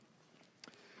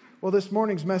Well, this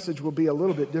morning's message will be a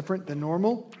little bit different than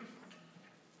normal.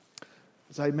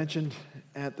 As I mentioned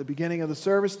at the beginning of the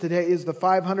service, today is the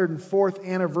 504th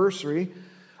anniversary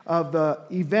of the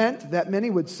event that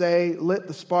many would say lit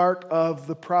the spark of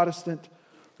the Protestant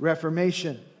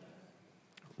Reformation.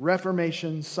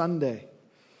 Reformation Sunday.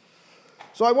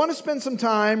 So I want to spend some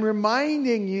time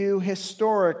reminding you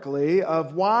historically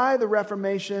of why the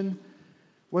Reformation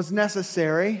was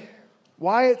necessary,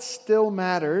 why it still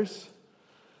matters,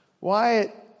 why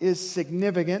it is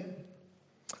significant,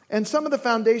 and some of the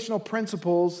foundational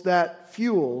principles that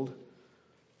fueled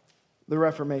the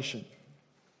Reformation.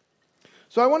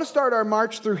 So I want to start our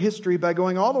march through history by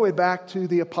going all the way back to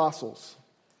the apostles.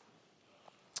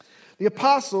 The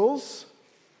apostles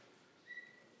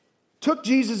took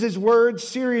Jesus' words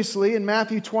seriously in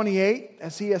Matthew 28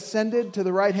 as he ascended to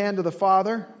the right hand of the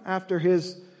Father after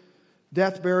his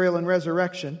death, burial, and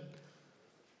resurrection.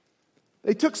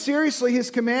 They took seriously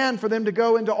his command for them to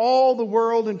go into all the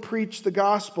world and preach the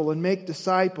gospel and make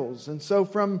disciples. And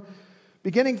so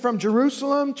beginning from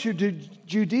Jerusalem to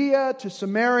Judea to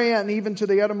Samaria and even to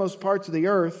the uttermost parts of the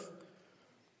earth,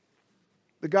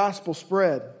 the gospel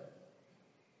spread.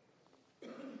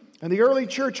 And the early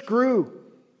church grew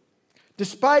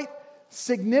despite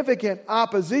significant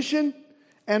opposition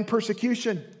and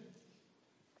persecution.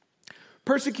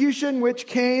 Persecution which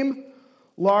came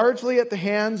largely at the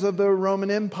hands of the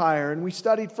Roman Empire. And we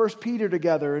studied 1 Peter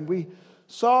together, and we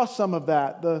saw some of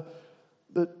that. The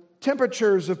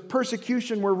temperatures of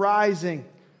persecution were rising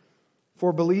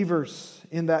for believers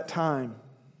in that time.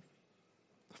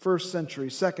 First century,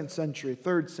 second century,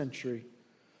 third century.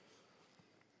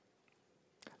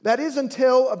 That is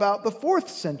until about the 4th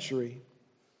century,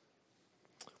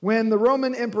 when the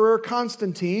Roman Emperor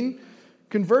Constantine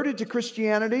converted to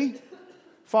Christianity,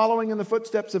 following in the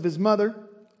footsteps of his mother.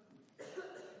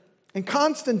 And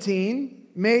Constantine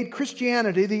made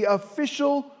Christianity the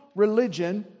official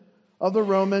religion of the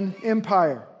Roman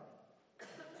Empire.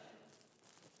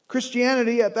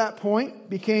 Christianity at that point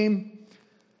became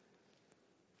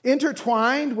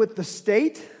intertwined with the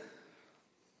state,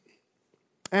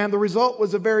 and the result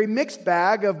was a very mixed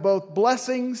bag of both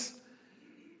blessings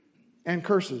and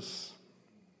curses.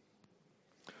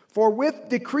 For with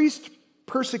decreased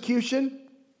persecution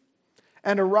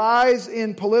and a rise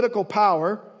in political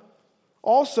power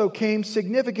also came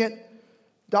significant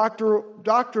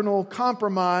doctrinal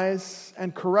compromise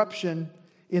and corruption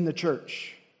in the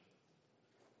church.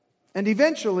 And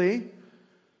eventually,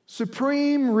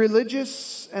 supreme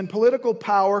religious and political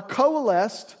power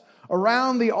coalesced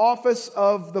around the office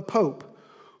of the Pope,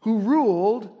 who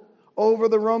ruled over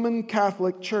the Roman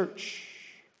Catholic Church,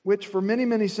 which for many,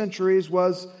 many centuries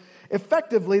was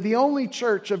effectively the only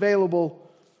church available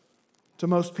to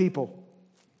most people.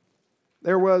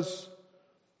 There was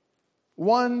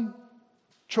one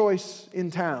choice in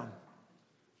town.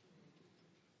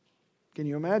 Can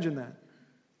you imagine that?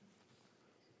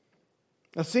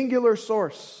 A singular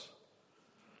source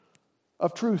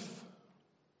of truth.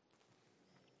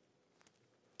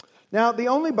 Now, the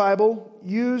only Bible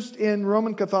used in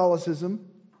Roman Catholicism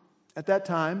at that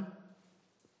time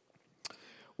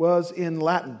was in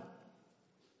Latin,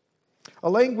 a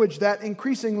language that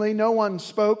increasingly no one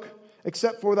spoke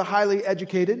except for the highly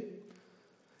educated.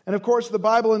 And of course, the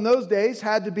Bible in those days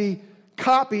had to be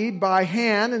copied by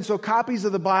hand, and so copies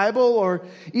of the Bible or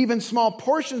even small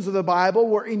portions of the Bible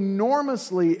were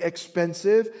enormously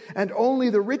expensive, and only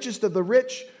the richest of the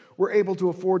rich were able to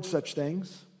afford such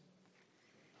things.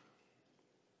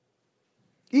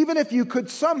 Even if you could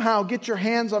somehow get your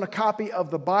hands on a copy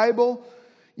of the Bible,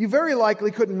 you very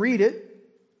likely couldn't read it.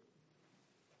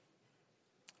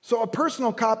 So a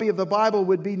personal copy of the Bible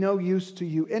would be no use to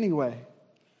you anyway.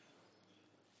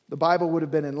 The Bible would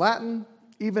have been in Latin,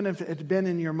 even if it had been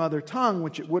in your mother tongue,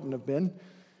 which it wouldn't have been.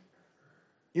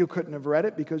 You couldn't have read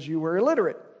it because you were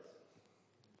illiterate.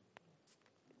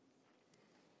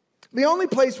 The only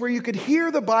place where you could hear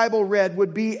the Bible read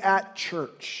would be at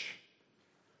church.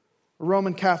 A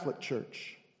Roman Catholic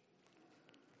church.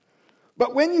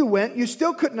 But when you went, you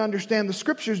still couldn't understand the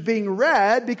scriptures being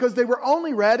read because they were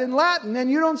only read in Latin, and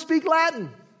you don't speak Latin.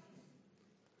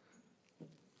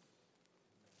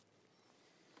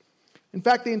 In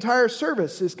fact, the entire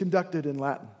service is conducted in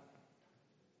Latin.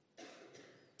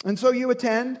 And so you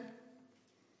attend,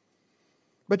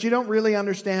 but you don't really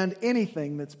understand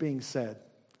anything that's being said.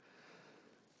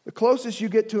 The closest you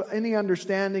get to any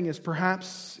understanding is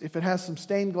perhaps if it has some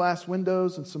stained glass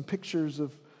windows and some pictures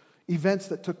of events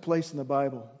that took place in the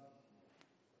Bible.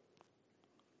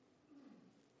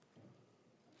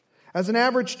 As an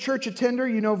average church attender,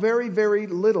 you know very, very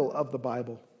little of the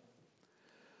Bible.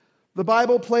 The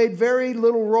Bible played very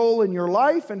little role in your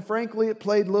life, and frankly, it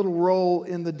played little role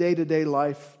in the day-to-day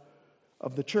life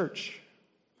of the church.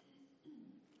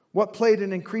 What played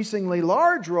an increasingly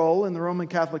large role in the Roman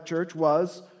Catholic Church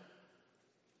was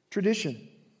tradition.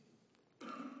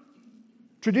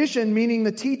 Tradition meaning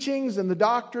the teachings and the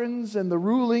doctrines and the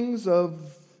rulings of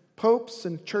popes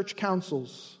and church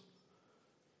councils.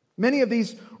 Many of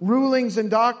these rulings and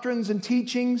doctrines and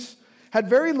teachings had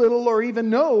very little or even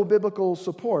no biblical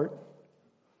support,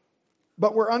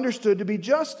 but were understood to be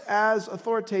just as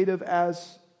authoritative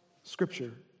as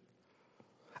Scripture.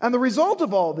 And the result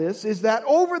of all this is that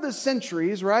over the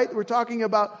centuries, right, we're talking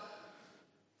about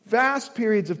vast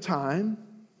periods of time,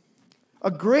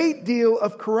 a great deal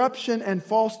of corruption and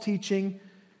false teaching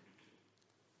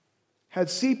had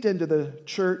seeped into the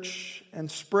church and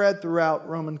spread throughout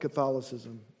Roman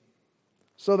Catholicism,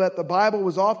 so that the Bible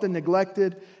was often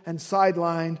neglected and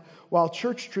sidelined, while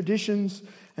church traditions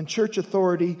and church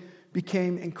authority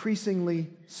became increasingly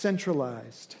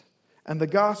centralized, and the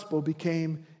gospel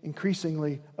became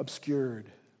increasingly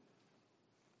obscured.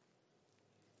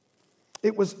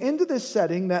 It was into this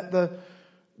setting that the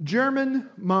German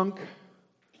monk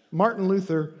Martin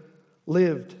Luther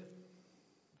lived.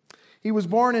 He was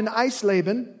born in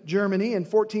Eisleben, Germany in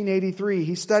 1483.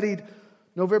 He studied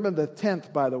November the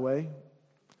 10th, by the way.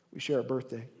 We share a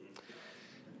birthday.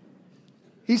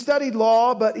 He studied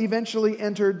law, but eventually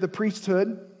entered the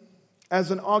priesthood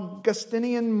as an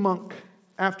Augustinian monk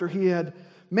after he had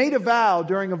made a vow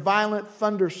during a violent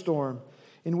thunderstorm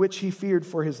in which he feared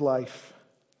for his life.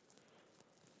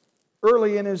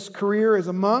 Early in his career as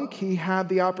a monk, he had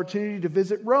the opportunity to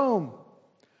visit Rome,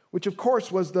 which of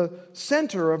course was the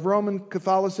center of Roman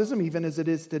Catholicism, even as it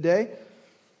is today.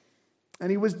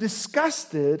 And he was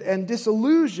disgusted and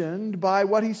disillusioned by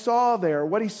what he saw there.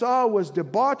 What he saw was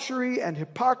debauchery and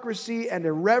hypocrisy and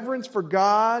irreverence for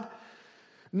God,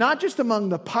 not just among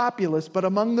the populace, but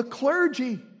among the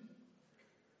clergy,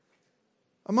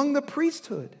 among the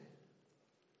priesthood.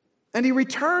 And he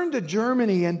returned to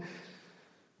Germany and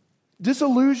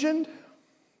disillusioned,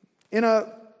 in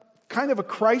a kind of a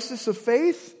crisis of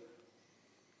faith.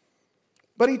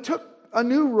 But he took a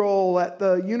new role at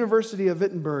the University of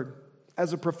Wittenberg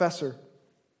as a professor.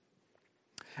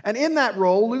 And in that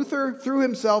role, Luther threw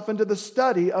himself into the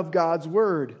study of God's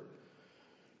Word,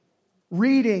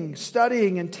 reading,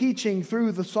 studying, and teaching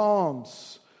through the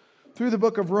Psalms, through the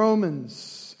book of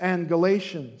Romans and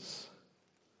Galatians.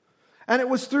 And it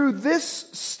was through this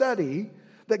study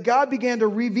that God began to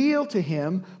reveal to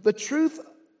him the truth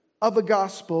of the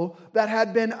gospel that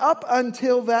had been up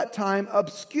until that time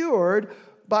obscured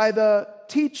by the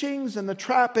teachings and the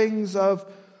trappings of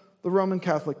the Roman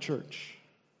Catholic Church.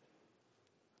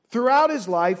 Throughout his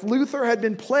life, Luther had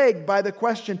been plagued by the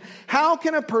question, how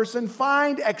can a person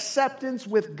find acceptance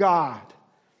with God?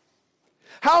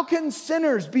 How can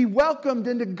sinners be welcomed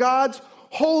into God's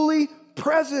holy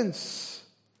presence?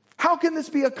 How can this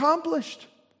be accomplished?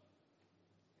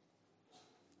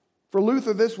 For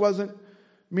Luther, this wasn't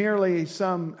merely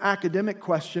some academic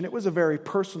question. It was a very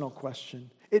personal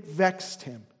question. It vexed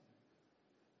him.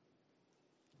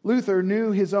 Luther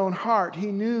knew his own heart. He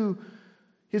knew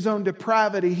his own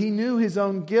depravity. He knew his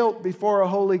own guilt before a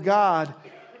holy God.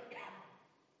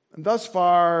 And thus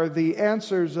far, the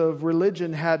answers of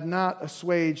religion had not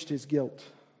assuaged his guilt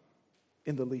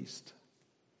in the least.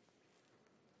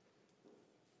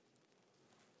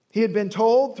 He had been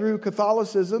told through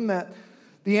Catholicism that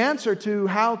the answer to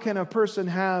how can a person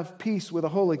have peace with a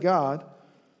holy God,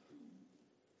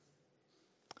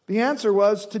 the answer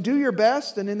was to do your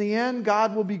best, and in the end,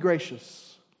 God will be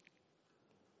gracious.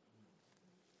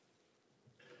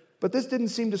 But this didn't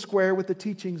seem to square with the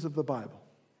teachings of the Bible.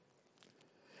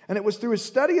 And it was through his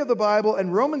study of the Bible,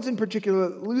 and Romans in particular,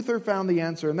 that Luther found the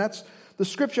answer. And that's the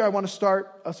scripture I want to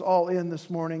start us all in this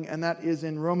morning, and that is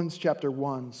in Romans chapter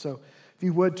 1. So if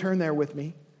you would, turn there with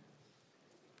me.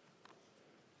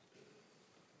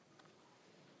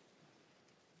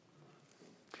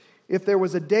 If there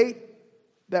was a date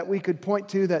that we could point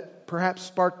to that perhaps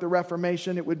sparked the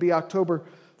Reformation, it would be October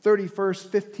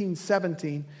 31st,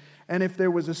 1517. And if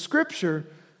there was a scripture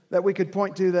that we could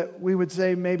point to that we would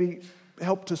say maybe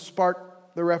helped to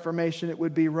spark the Reformation, it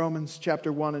would be Romans chapter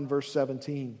 1 and verse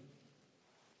 17.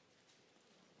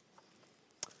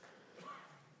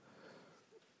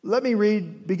 Let me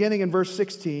read beginning in verse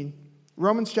 16.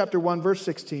 Romans chapter 1, verse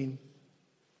 16.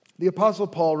 The Apostle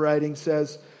Paul writing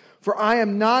says, "For I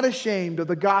am not ashamed of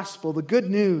the gospel, the good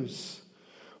news,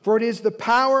 for it is the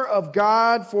power of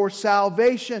God for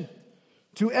salvation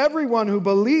to everyone who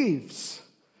believes,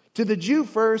 to the Jew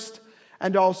first,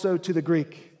 and also to the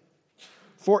Greek.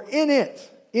 For in it,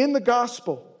 in the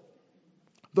gospel,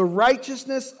 The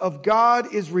righteousness of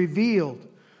God is revealed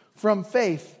from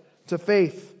faith to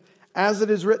faith, as it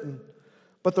is written,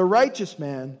 but the righteous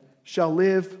man shall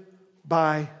live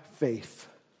by faith.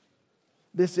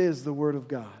 This is the word of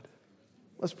God.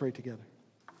 Let's pray together.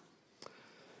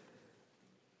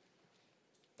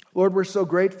 Lord, we're so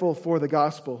grateful for the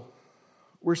gospel.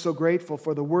 We're so grateful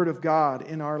for the word of God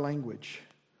in our language.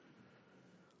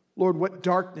 Lord, what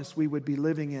darkness we would be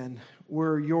living in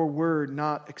were your word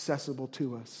not accessible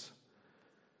to us.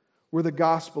 Were the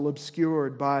gospel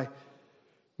obscured by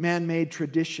man-made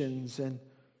traditions and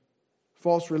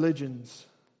false religions.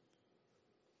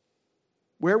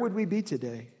 Where would we be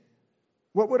today?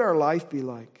 What would our life be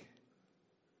like?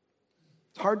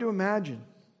 It's hard to imagine.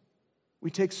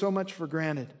 We take so much for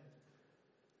granted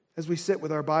as we sit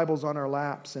with our Bibles on our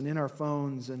laps and in our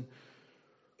phones and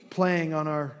playing on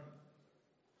our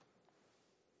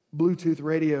Bluetooth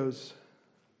radios.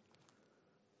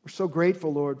 We're so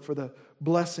grateful, Lord, for the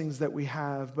blessings that we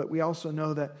have, but we also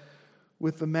know that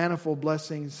with the manifold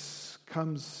blessings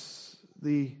comes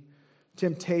the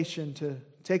temptation to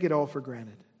take it all for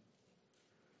granted.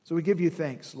 So we give you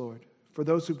thanks, Lord, for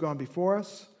those who've gone before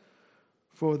us,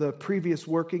 for the previous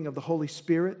working of the Holy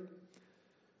Spirit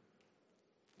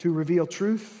to reveal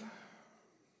truth,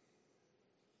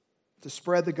 to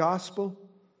spread the gospel.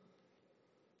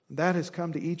 That has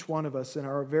come to each one of us in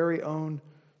our very own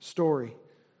story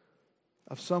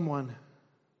of someone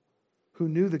who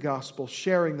knew the gospel,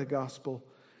 sharing the gospel,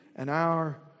 and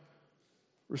our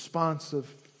response of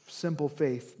simple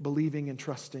faith, believing and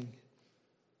trusting.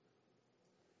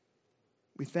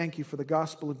 We thank you for the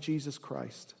gospel of Jesus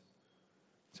Christ.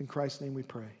 It's in Christ's name we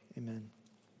pray. Amen.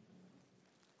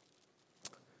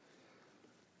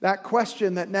 That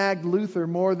question that nagged Luther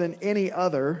more than any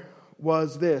other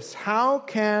was this: how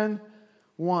can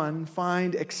one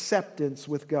find acceptance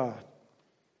with God?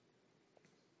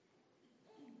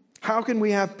 How can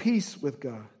we have peace with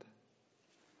God?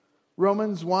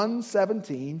 Romans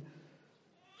 1:17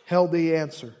 held the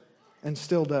answer and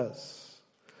still does.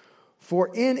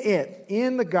 For in it,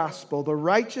 in the gospel, the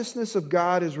righteousness of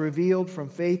God is revealed from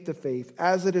faith to faith,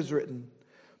 as it is written,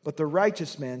 but the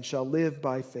righteous man shall live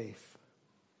by faith.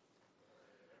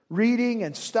 Reading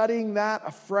and studying that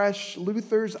afresh,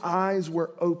 Luther's eyes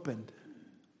were opened.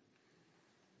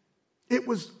 It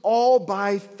was all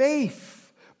by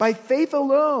faith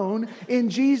alone, in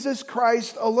Jesus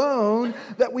Christ alone,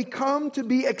 that we come to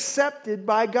be accepted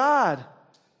by God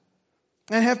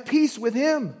and have peace with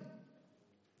Him.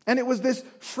 And it was this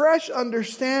fresh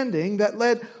understanding that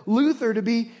led Luther to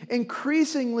be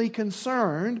increasingly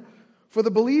concerned for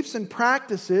the beliefs and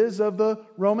practices of the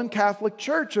Roman Catholic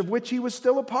Church, of which he was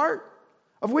still a part,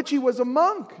 of which he was a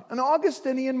monk, an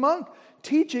Augustinian monk,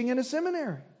 teaching in a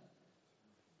seminary.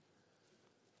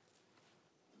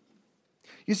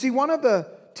 You see, one of the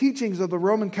teachings of the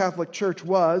Roman Catholic Church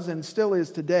was, and still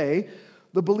is today,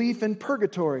 the belief in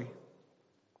purgatory.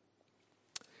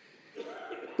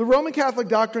 The Roman Catholic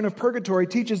doctrine of purgatory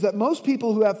teaches that most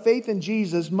people who have faith in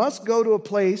Jesus must go to a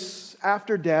place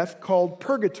after death called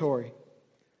purgatory.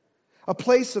 A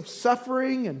place of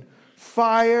suffering and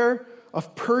fire,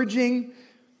 of purging.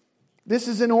 This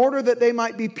is in order that they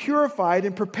might be purified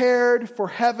and prepared for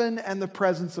heaven and the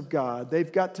presence of God.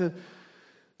 They've got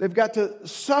to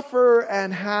suffer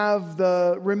and have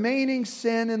the remaining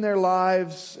sin in their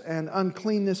lives and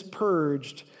uncleanness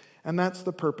purged. And that's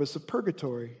the purpose of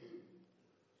purgatory.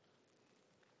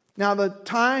 Now, the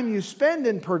time you spend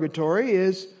in purgatory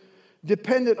is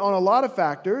dependent on a lot of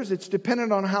factors. It's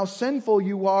dependent on how sinful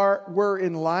you were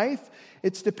in life.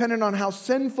 It's dependent on how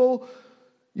sinful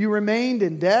you remained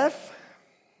in death,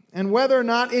 and whether or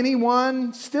not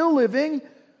anyone still living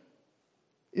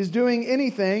is doing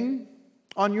anything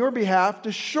on your behalf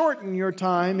to shorten your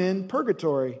time in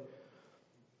purgatory.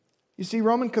 You see,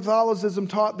 Roman Catholicism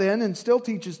taught then and still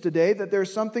teaches today that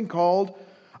there's something called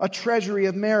a treasury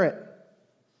of merit.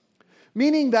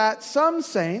 Meaning that some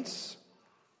saints,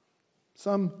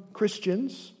 some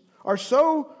Christians, are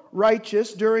so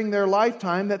righteous during their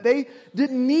lifetime that they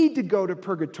didn't need to go to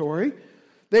purgatory.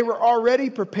 They were already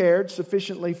prepared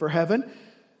sufficiently for heaven.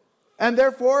 And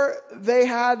therefore, they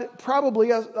had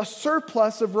probably a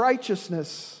surplus of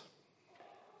righteousness.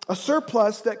 A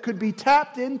surplus that could be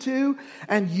tapped into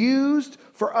and used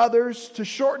for others to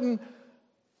shorten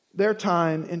their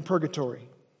time in purgatory.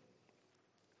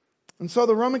 And so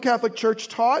the Roman Catholic Church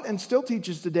taught and still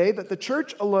teaches today that the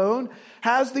church alone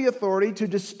has the authority to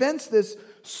dispense this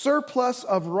surplus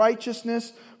of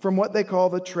righteousness from what they call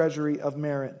the treasury of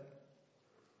merit.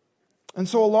 And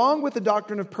so along with the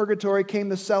doctrine of purgatory came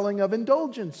the selling of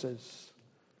indulgences.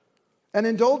 An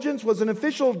indulgence was an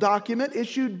official document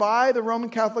issued by the Roman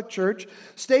Catholic Church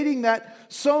stating that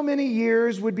so many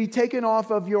years would be taken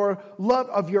off of your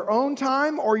own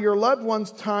time or your loved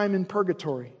one's time in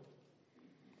purgatory.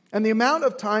 And the amount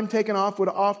of time taken off would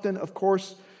often, of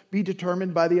course, be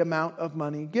determined by the amount of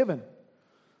money given.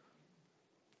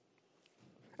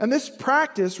 And this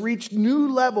practice reached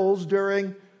new levels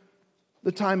during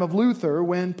the time of Luther,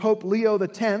 when Pope Leo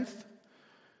X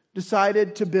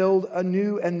decided to build a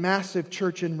new and massive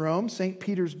church in Rome, St.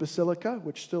 Peter's Basilica,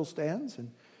 which still stands,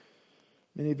 and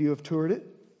many of you have toured it.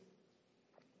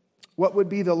 What would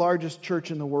be the largest church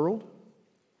in the world?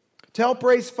 To help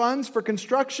raise funds for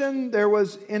construction, there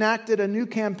was enacted a new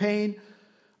campaign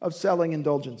of selling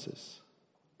indulgences.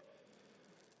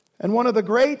 And one of the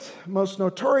great, most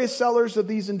notorious sellers of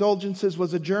these indulgences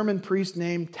was a German priest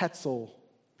named Tetzel.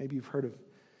 Maybe you've heard of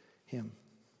him.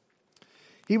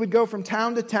 He would go from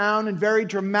town to town in very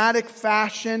dramatic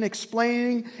fashion,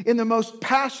 explaining in the most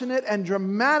passionate and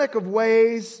dramatic of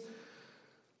ways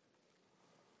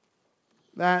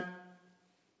that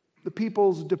the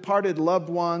people's departed loved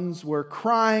ones were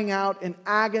crying out in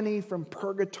agony from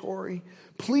purgatory,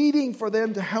 pleading for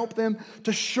them to help them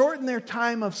to shorten their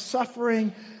time of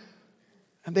suffering.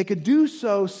 And they could do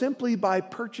so simply by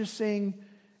purchasing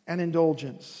an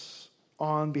indulgence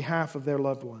on behalf of their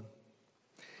loved one.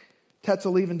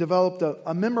 Tetzel even developed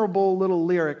a memorable little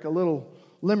lyric, a little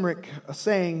limerick, a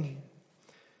saying,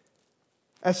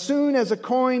 "As soon as a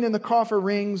coin in the coffer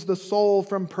rings, the soul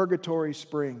from purgatory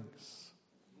springs."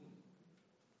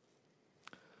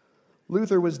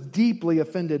 Luther was deeply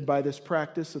offended by this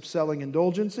practice of selling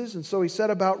indulgences, and so he set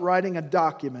about writing a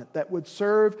document that would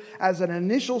serve as an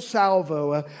initial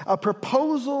salvo, a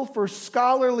proposal for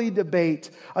scholarly debate,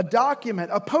 a document,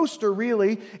 a poster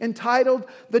really, entitled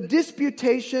 "The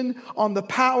Disputation on the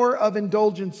Power of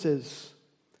Indulgences."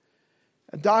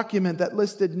 A document that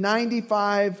listed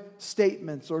 95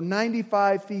 statements or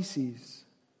 95 theses.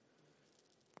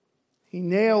 He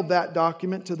nailed that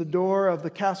document to the door of the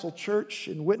Castle Church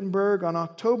in Wittenberg on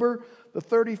October the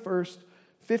 31st,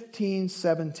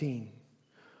 1517.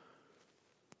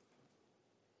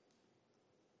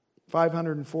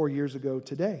 504 years ago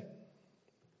today.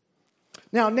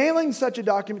 Now, nailing such a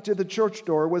document to the church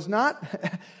door was not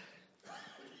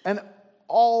an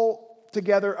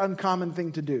altogether uncommon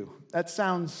thing to do. That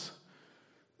sounds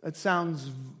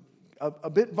a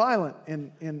bit violent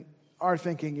in our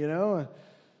thinking, you know.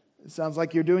 It sounds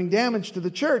like you're doing damage to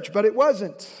the church, but it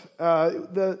wasn't.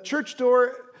 The church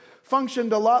door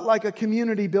functioned a lot like a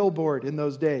community billboard in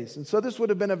those days. And so this would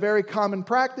have been a very common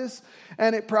practice,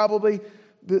 and it probably,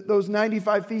 those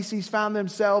 95 theses found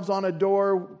themselves on a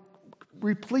door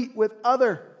replete with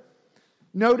other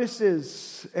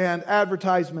notices and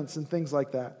advertisements and things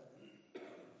like that.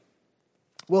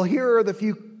 Well, here are a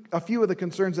few of the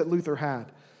concerns that Luther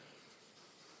had.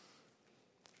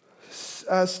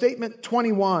 Statement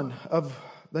 21 of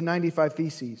the 95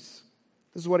 Theses.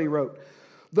 This is what he wrote.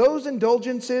 "Those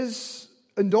indulgence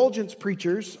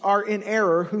preachers are in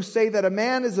error who say that a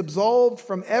man is absolved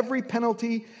from every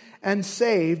penalty and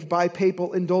saved by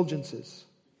papal indulgences."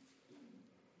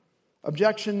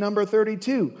 Objection number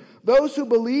 32. "Those who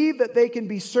believe that they can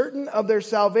be certain of their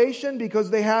salvation because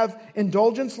they have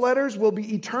indulgence letters will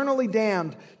be eternally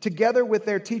damned together with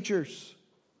their teachers."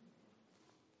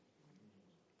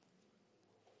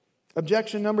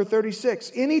 Objection number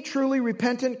 36. "Any truly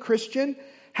repentant Christian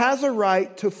has a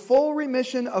right to full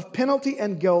remission of penalty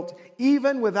and guilt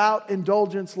even without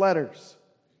indulgence letters."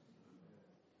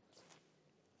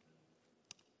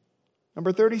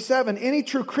 Number 37. "Any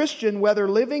true Christian, whether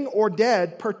living or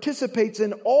dead, participates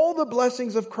in all the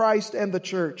blessings of Christ and the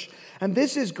church, and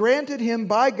this is granted him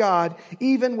by God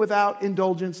even without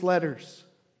indulgence letters."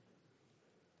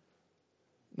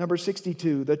 Number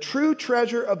 62, "The true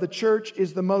treasure of the church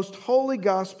is the most holy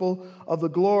gospel of the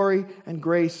glory and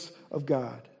grace of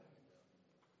God."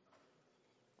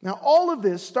 Now, all of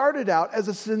this started out as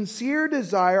a sincere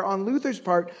desire on Luther's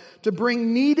part to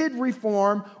bring needed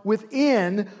reform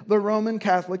within the Roman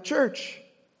Catholic Church.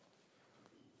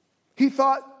 He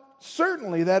thought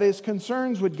certainly that his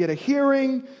concerns would get a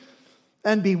hearing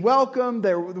and be welcomed.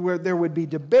 There would be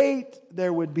debate,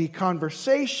 there would be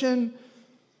conversation,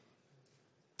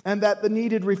 and that the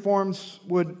needed reforms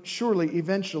would surely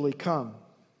eventually come.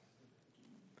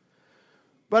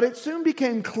 But it soon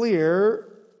became clear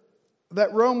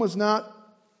that Rome was not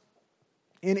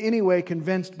in any way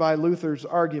convinced by Luther's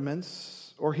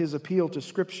arguments or his appeal to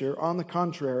Scripture. On the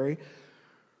contrary,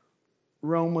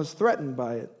 Rome was threatened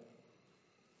by it.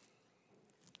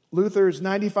 Luther's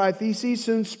 95 Theses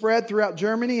soon spread throughout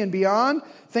Germany and beyond,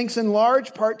 thanks in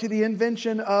large part to the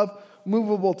invention of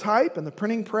movable type and the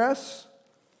printing press,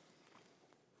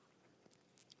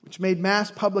 which made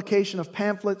mass publication of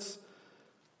pamphlets,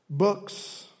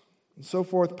 books, and so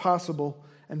forth possible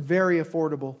and very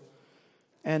affordable,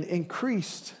 and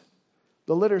increased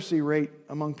the literacy rate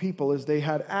among people as they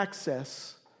had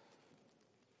access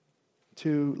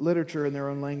to literature in their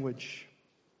own language.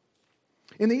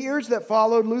 In the years that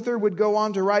followed, Luther would go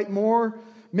on to write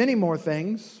many more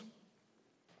things,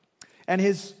 and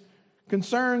his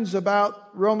concerns about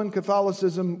Roman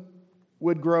Catholicism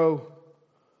would grow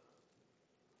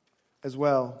as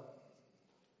well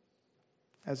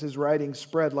as his writings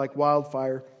spread like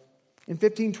wildfire. In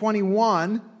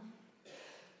 1521,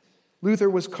 Luther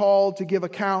was called to give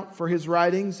account for his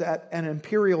writings at an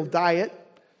imperial diet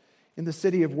in the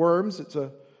city of Worms. It's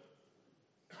a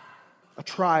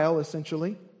trial,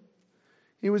 essentially.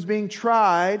 He was being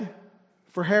tried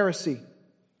for heresy.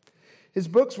 His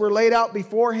books were laid out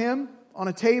before him on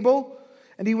a table,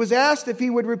 and he was asked if he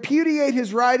would repudiate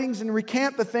his writings and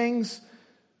recant the things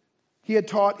he had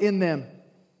taught in them.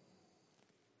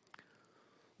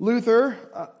 Luther,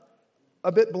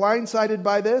 a bit blindsided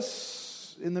by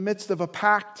this, in the midst of a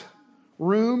packed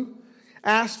room,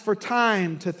 asked for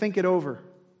time to think it over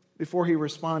before he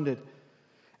responded.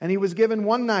 And he was given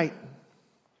one night.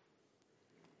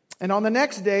 And on the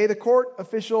next day, the court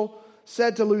official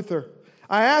said to Luther,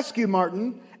 "I ask you,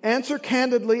 Martin, answer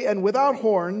candidly and without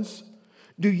horns,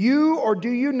 do you or do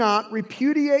you not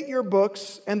repudiate your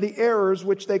books and the errors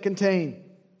which they contain?"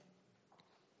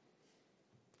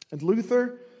 And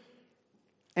Luther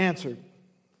answered,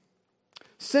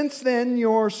 "Since then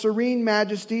your serene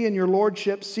majesty and your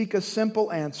lordship seek a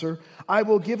simple answer, I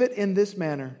will give it in this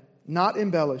manner, not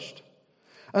embellished.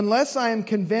 Unless I am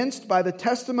convinced by the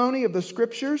testimony of the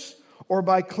Scriptures or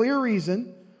by clear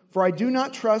reason, for I do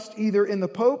not trust either in the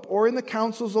Pope or in the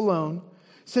councils alone,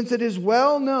 since it is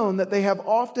well known that they have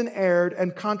often erred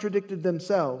and contradicted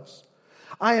themselves.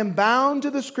 I am bound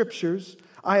to the Scriptures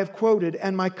I have quoted,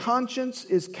 and my conscience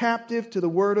is captive to the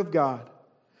Word of God.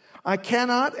 I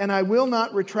cannot and I will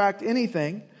not retract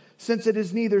anything, since it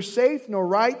is neither safe nor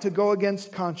right to go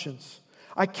against conscience.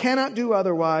 I cannot do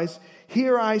otherwise.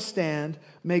 Here I stand.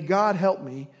 May God help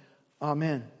me.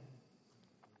 Amen."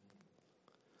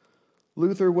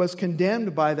 Luther was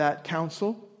condemned by that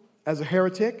council as a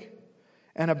heretic,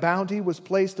 and a bounty was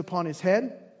placed upon his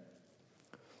head.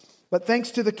 But thanks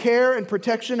to the care and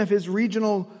protection of his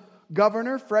regional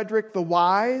governor, Frederick the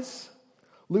Wise,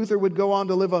 Luther would go on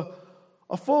to live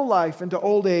a full life into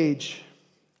old age,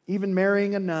 even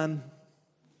marrying a nun,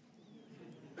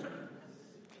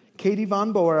 Katie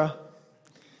von Bora,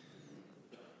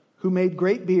 who made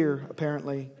great beer,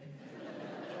 apparently.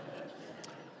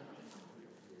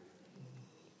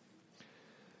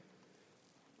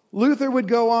 Luther would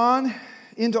go on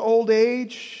into old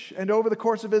age, and over the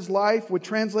course of his life would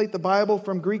translate the Bible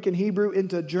from Greek and Hebrew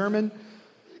into German,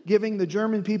 giving the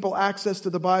German people access to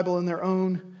the Bible in their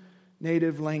own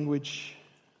native language.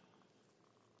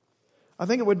 I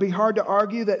think it would be hard to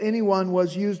argue that anyone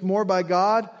was used more by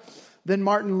God than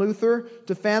Martin Luther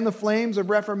to fan the flames of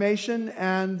Reformation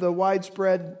and the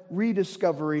widespread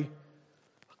rediscovery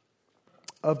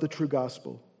of the true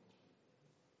gospel.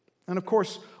 And of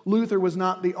course, Luther was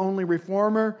not the only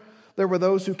reformer. There were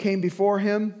those who came before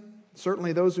him,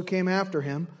 certainly those who came after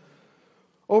him.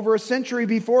 Over a century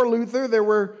before Luther, there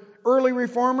were early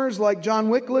reformers like John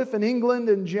Wycliffe in England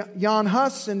and Jan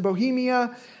Hus in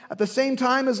Bohemia. At the same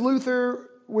time as Luther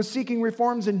was seeking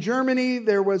reforms in Germany,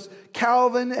 there was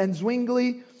Calvin and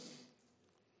Zwingli,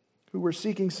 who were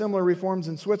seeking similar reforms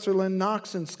in Switzerland,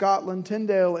 Knox in Scotland,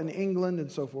 Tyndale in England,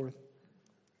 and so forth.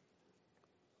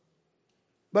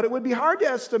 But it would be hard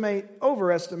to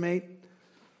overestimate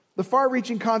the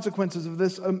far-reaching consequences of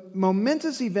this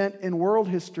momentous event in world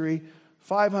history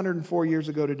 504 years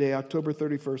ago today, October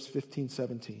 31st,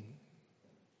 1517.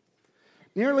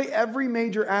 Nearly every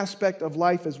major aspect of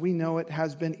life as we know it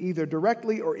has been either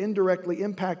directly or indirectly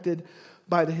impacted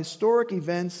by the historic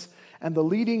events and the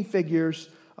leading figures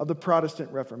of the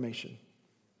Protestant Reformation.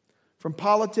 From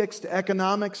politics to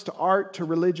economics to art to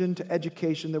religion to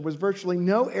education, there was virtually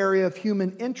no area of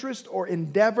human interest or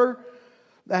endeavor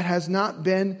that has not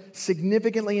been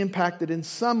significantly impacted in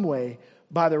some way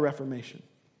by the Reformation.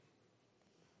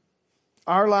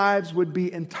 Our lives would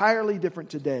be entirely different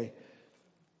today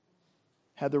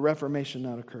had the Reformation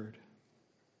not occurred.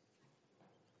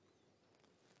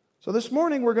 So this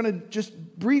morning we're going to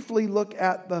just briefly look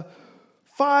at the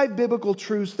 5 biblical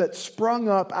truths that sprung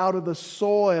up out of the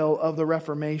soil of the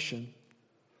Reformation.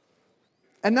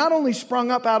 And not only sprung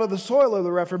up out of the soil of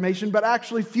the Reformation, but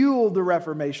actually fueled the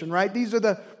Reformation, right? These are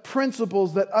the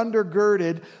principles that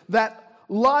undergirded that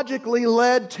logically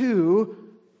led to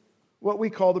what we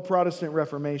call the Protestant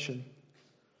Reformation.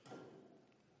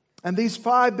 And these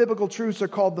 5 biblical truths are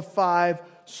called the 5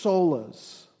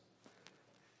 solas.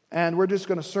 And we're just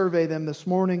going to survey them this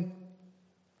morning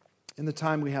in the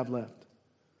time we have left.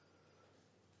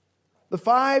 The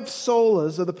 5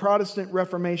 solas of the Protestant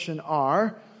Reformation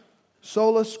are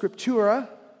sola scriptura,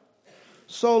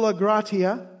 sola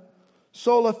gratia,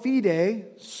 sola fide,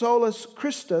 solus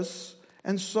Christus,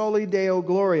 and soli Deo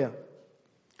gloria.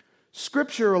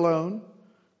 Scripture alone,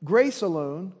 grace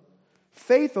alone,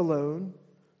 faith alone,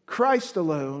 Christ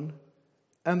alone,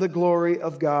 and the glory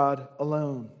of God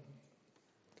alone.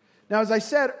 Now, as I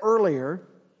said earlier,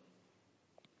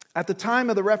 at the time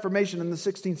of the Reformation in the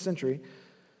 16th century,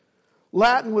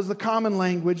 Latin was the common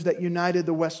language that united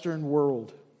the Western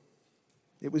world.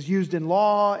 It was used in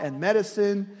law and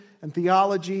medicine and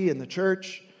theology in the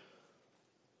church.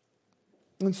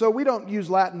 And so we don't use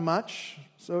Latin much,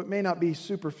 so it may not be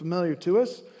super familiar to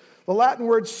us. The Latin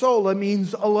word sola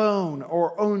means alone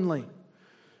or only.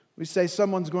 We say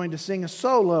someone's going to sing a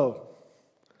solo,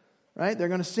 right? They're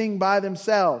going to sing by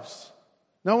themselves.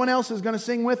 No one else is going to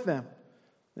sing with them.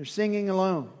 They're singing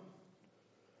alone.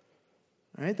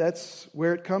 All right? That's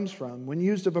where it comes from. When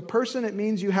used of a person, it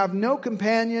means you have no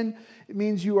companion. It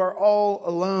means you are all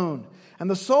alone. And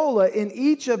the sola in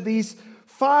each of these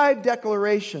 5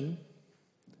 declarations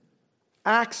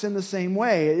acts in the same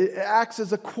way. It acts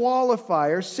as a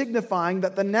qualifier, signifying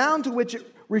that the noun to which it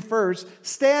refers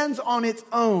stands on its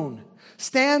own,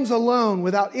 stands alone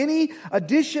without any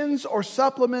additions or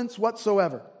supplements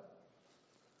whatsoever.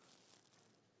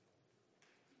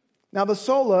 Now, the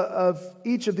sola of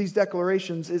each of these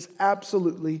declarations is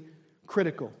absolutely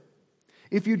critical.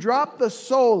 If you drop the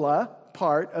sola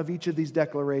part of each of these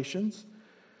declarations,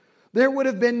 there would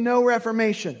have been no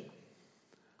Reformation.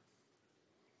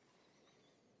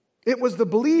 It was the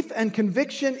belief and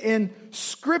conviction in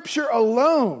Scripture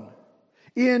alone,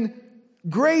 in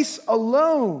grace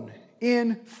alone,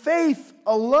 in faith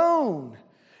alone,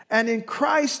 and in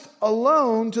Christ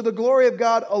alone, to the glory of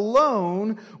God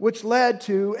alone, which led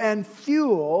to and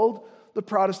fueled the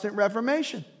Protestant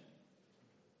Reformation.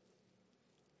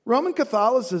 Roman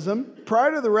Catholicism,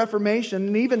 prior to the Reformation,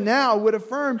 and even now, would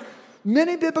affirm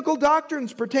many biblical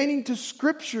doctrines pertaining to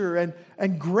Scripture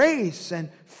and grace and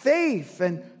faith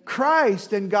and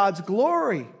Christ and God's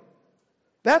glory.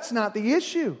 That's not the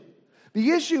issue.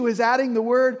 The issue is adding the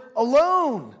word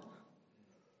alone.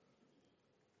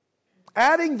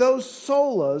 Adding those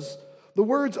solas, the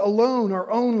words alone or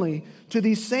only, to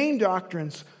these same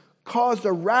doctrines caused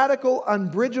a radical,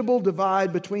 unbridgeable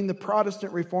divide between the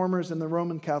Protestant reformers and the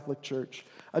Roman Catholic Church,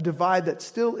 a divide that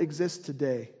still exists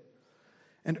today,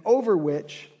 and over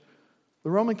which the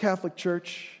Roman Catholic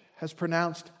Church has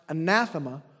pronounced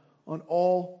anathema on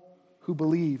all who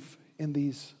believe in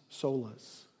these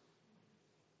solas.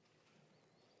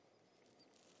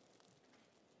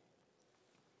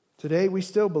 Today, we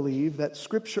still believe that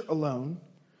Scripture alone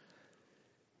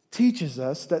teaches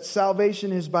us that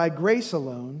salvation is by grace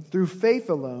alone, through faith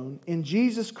alone, in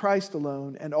Jesus Christ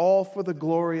alone, and all for the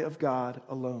glory of God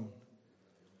alone.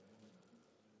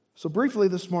 So briefly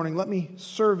this morning, let me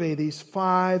survey these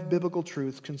 5 biblical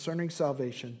truths concerning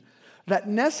salvation that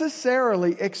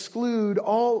necessarily exclude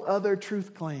all other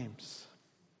truth claims.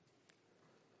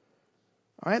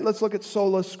 All right, let's look at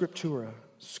sola scriptura,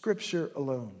 Scripture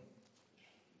alone.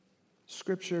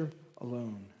 Scripture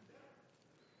alone.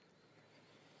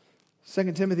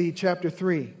 2 Timothy chapter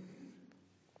 3.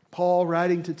 Paul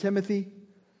writing to Timothy.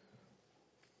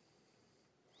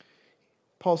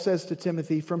 Paul says to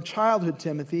Timothy, from childhood,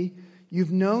 Timothy,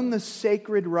 you've known the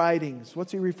sacred writings.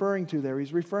 What's he referring to there?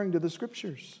 He's referring to the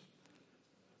Scriptures,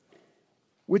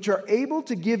 which are able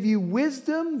to give you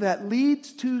wisdom that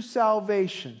leads to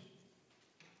salvation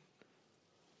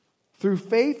through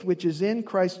faith which is in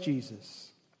Christ Jesus.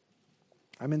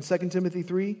 I'm in 2 Timothy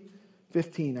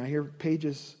 3:15. I hear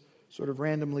pages sort of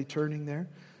randomly turning there.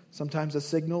 Sometimes a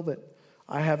signal that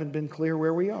I haven't been clear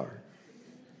where we are.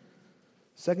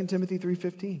 2 Timothy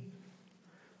 3:15.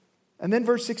 And then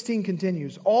verse 16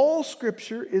 continues. All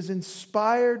Scripture is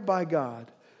inspired by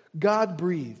God,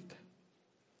 God-breathed,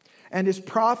 and is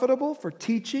profitable for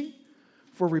teaching,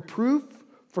 for reproof,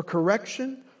 for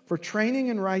correction, for training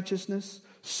in righteousness,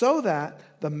 so that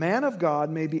the man of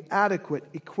God may be adequate,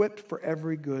 equipped for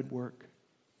every good work.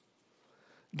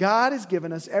 God has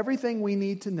given us everything we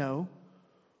need to know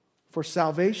for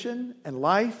salvation and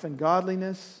life and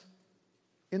godliness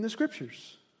in the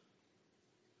Scriptures.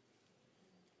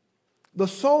 The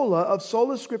sola of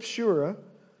sola scriptura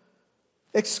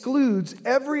excludes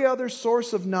every other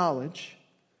source of knowledge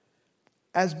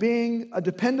as being a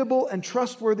dependable and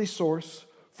trustworthy source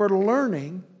for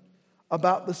learning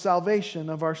about the salvation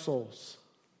of our souls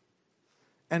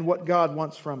and what God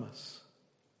wants from us.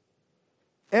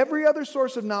 Every other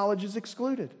source of knowledge is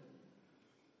excluded.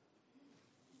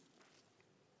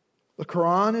 The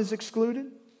Quran is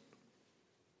excluded.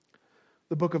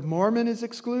 The Book of Mormon is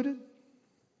excluded.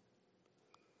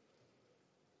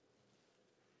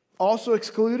 Also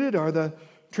excluded are the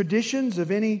traditions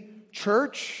of any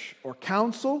church or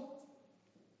council.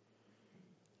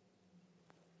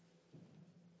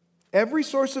 Every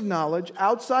source of knowledge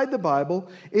outside the Bible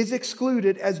is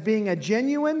excluded as being a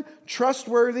genuine,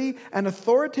 trustworthy, and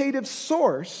authoritative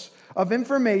source of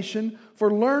information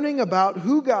for learning about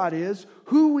who God is,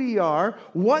 who we are,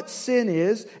 what sin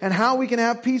is, and how we can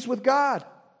have peace with God.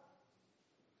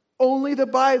 Only the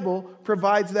Bible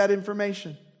provides that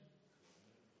information.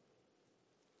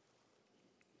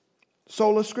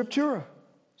 Sola Scriptura,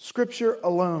 Scripture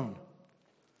alone.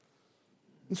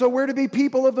 And so we're to be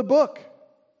people of the book.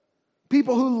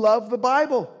 People who love the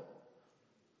Bible.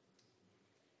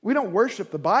 We don't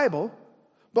worship the Bible,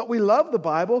 but we love the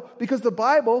Bible because the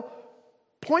Bible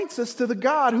points us to the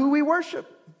God who we worship.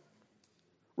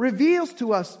 Reveals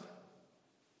to us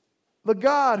the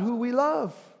God who we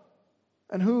love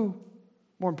and who,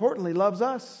 more importantly, loves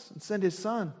us and sent His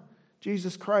Son,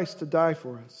 Jesus Christ, to die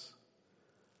for us.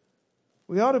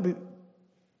 We ought to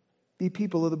be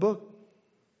people of the book.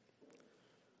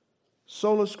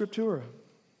 Sola Scriptura.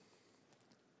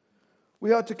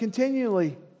 We ought to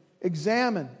continually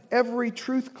examine every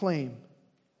truth claim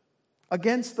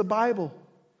against the Bible,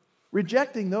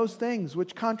 rejecting those things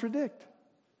which contradict.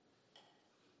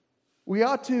 We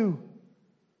ought to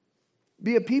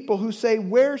be a people who say,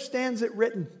 "Where stands it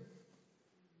written?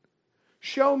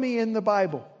 Show me in the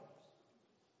Bible.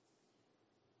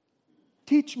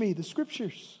 Teach me the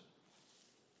Scriptures."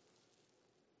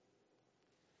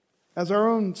 As our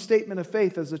own statement of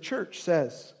faith as a church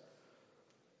says,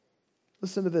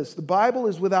 listen to this: the Bible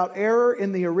is without error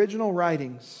in the original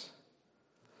writings,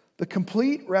 the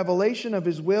complete revelation of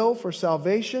His will for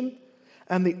salvation,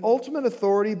 and the ultimate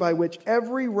authority by which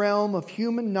every realm of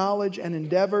human knowledge and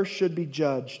endeavor should be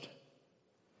judged.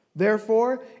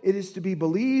 Therefore, it is to be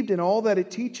believed in all that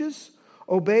it teaches,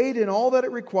 obeyed in all that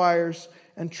it requires,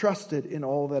 and trusted in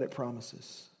all that it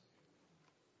promises.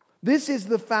 This is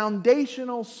the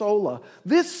foundational sola.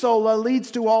 This sola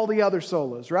leads to all the other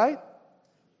solas, right?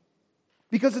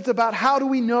 Because it's about how do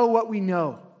we know what we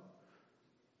know.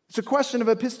 It's a question of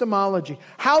epistemology.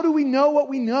 How do we know what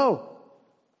we know?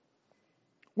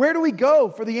 Where do we go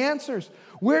for the answers?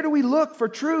 Where do we look for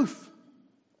truth?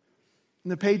 In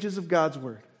the pages of God's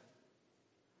Word.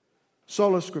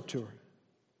 Sola Scriptura.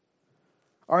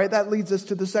 All right, that leads us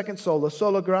to the second sola,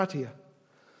 sola gratia.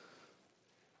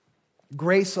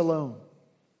 Grace alone.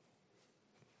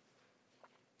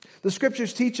 The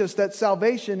Scriptures teach us that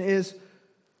salvation is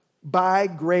by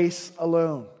grace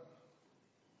alone.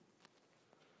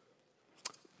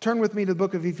 Turn with me to the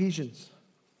book of Ephesians.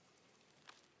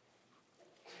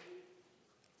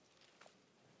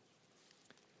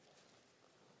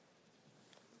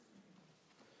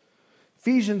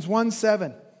 Ephesians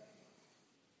 1:7.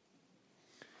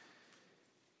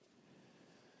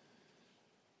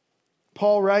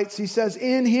 Paul writes, he says,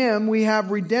 "In Him we have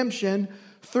redemption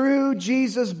through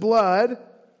Jesus' blood,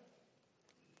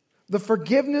 the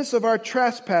forgiveness of our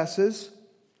trespasses,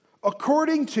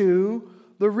 according to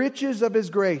the riches of His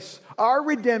grace." Our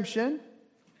redemption,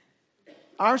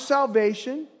 our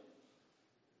salvation,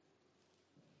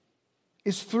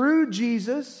 is through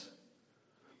Jesus,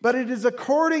 but it is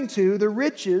according to the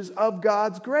riches of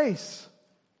God's grace.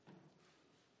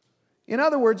 In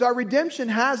other words, our redemption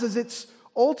has as its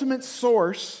ultimate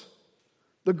source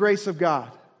the grace of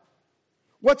God.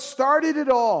 What started it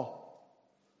all?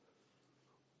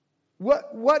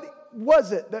 What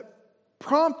was it that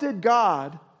prompted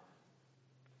God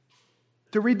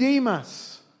to redeem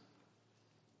us?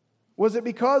 Was it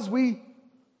because we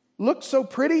looked so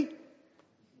pretty?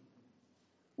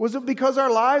 Was it because our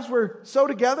lives were so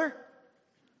together?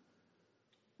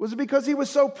 Was it because He was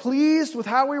so pleased with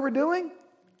how we were doing?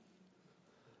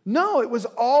 No, it was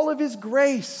all of His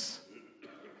grace,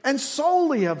 and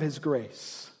solely of His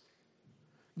grace.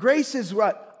 Grace is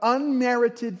what?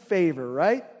 Unmerited favor,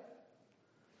 right?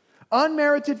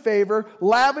 Unmerited favor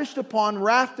lavished upon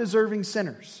wrath-deserving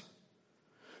sinners.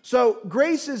 So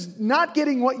grace is not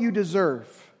getting what you deserve.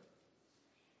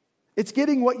 It's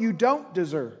getting what you don't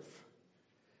deserve.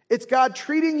 It's God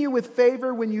treating you with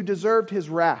favor when you deserved His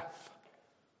wrath.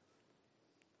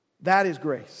 That is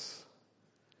grace.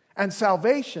 And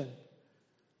salvation,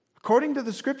 according to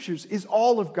the Scriptures, is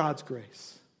all of God's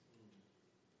grace.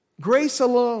 Grace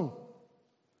alone.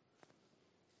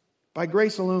 By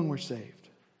grace alone we're saved.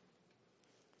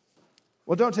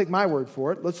 Well, don't take my word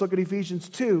for it. Let's look at Ephesians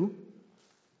 2,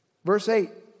 verse 8.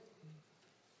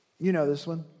 You know this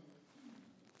one.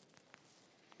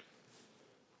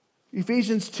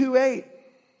 Ephesians 2:8.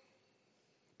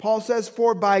 Paul says,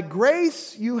 "For by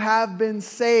grace you have been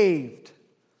saved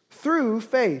through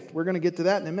faith." We're going to get to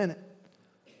that in a minute.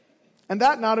 "And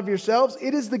that not of yourselves,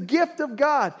 it is the gift of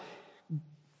God."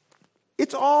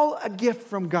 It's all a gift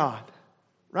from God,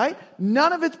 right?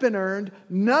 None of it's been earned.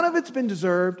 None of it's been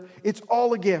deserved. It's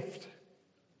all a gift.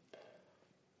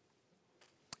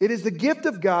 It is the gift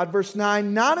of God, verse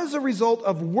 9, not as a result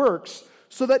of works,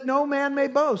 so that no man may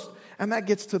boast. And that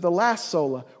gets to the last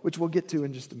sola, which we'll get to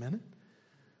in just a minute.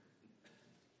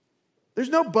 There's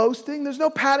no boasting. There's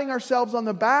no patting ourselves on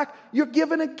the back. You're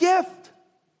given a gift.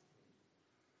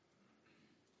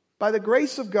 By the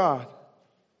grace of God,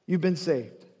 you've been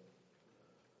saved.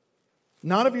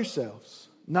 Not of yourselves,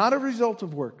 not a result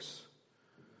of works,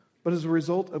 but as a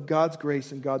result of God's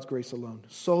grace and God's grace alone.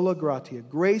 Sola gratia,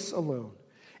 grace alone.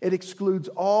 It excludes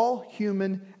all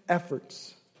human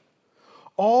efforts,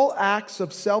 all acts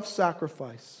of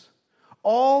self-sacrifice,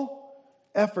 all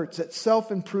efforts at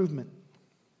self-improvement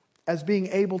as being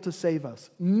able to save us.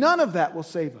 None of that will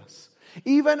save us.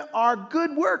 Even our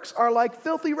good works are like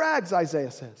filthy rags,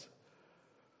 Isaiah says.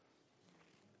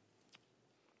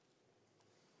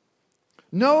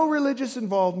 No religious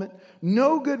involvement,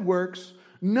 no good works,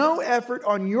 no effort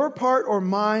on your part or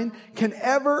mine can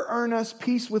ever earn us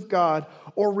peace with God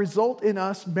or result in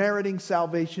us meriting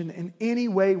salvation in any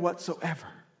way whatsoever.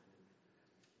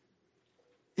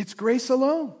 It's grace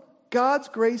alone, God's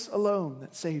grace alone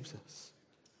that saves us.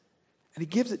 And He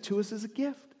gives it to us as a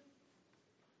gift.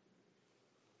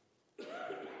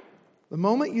 The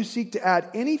moment you seek to add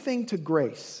anything to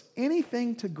grace,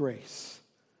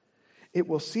 it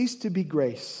will cease to be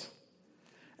grace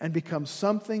and become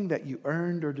something that you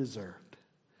earned or deserved,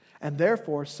 and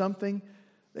therefore something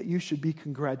that you should be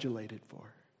congratulated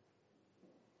for.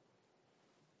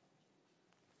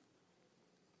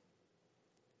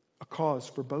 A cause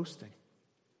for boasting.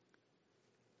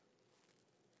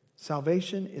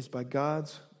 Salvation is by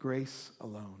God's grace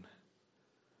alone.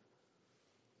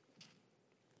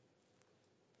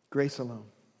 Grace alone.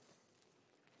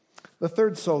 The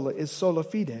third sola is sola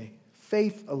fide,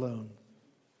 faith alone.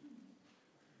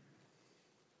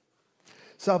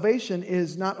 Salvation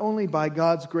is not only by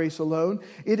God's grace alone,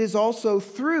 it is also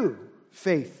through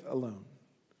faith alone.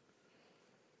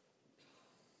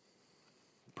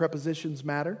 Prepositions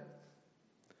matter.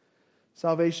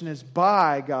 Salvation is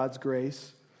by God's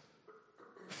grace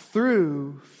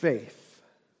through faith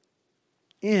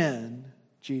in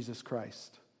Jesus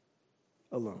Christ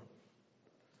alone.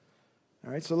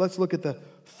 All right, so let's look at the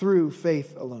through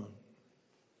faith alone.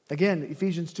 Again,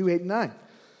 Ephesians 2, 8, and 9.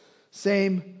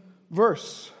 Same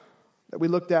verse that we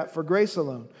looked at for grace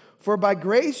alone. For by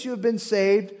grace you have been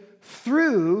saved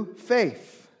through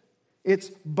faith. It's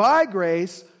by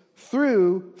grace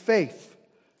through faith.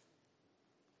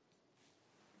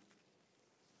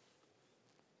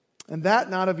 And that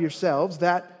not of yourselves,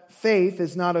 that faith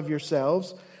is not of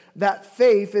yourselves. That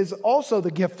faith is also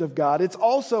the gift of God. It's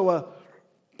also a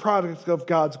product of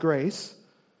God's grace.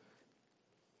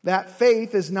 That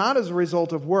faith is not as a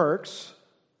result of works,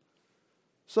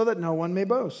 so that no one may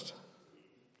boast.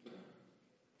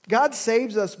 God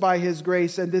saves us by His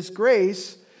grace, and this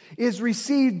grace is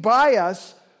received by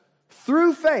us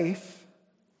through faith,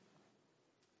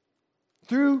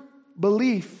 through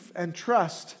belief and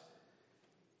trust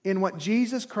in what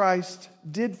Jesus Christ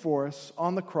did for us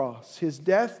on the cross, His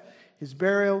death, His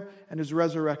burial, and His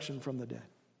resurrection from the dead,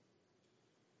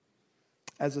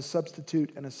 as a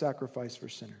substitute and a sacrifice for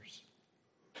sinners.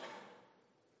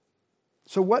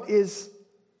 So what is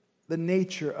the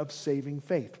nature of saving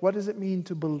faith? What does it mean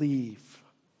to believe?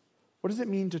 What does it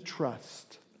mean to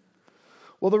trust?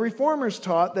 Well, the Reformers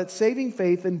taught that saving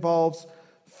faith involves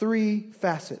three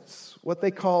facets, what they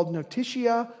called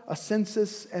notitia,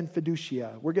 assensus, and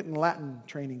fiducia. We're getting Latin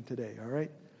training today, all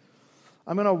right?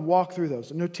 I'm going to walk through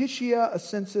those. Notitia,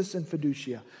 assensus, and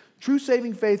fiducia. True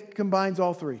saving faith combines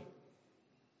all three.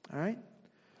 All right?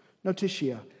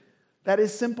 Notitia. That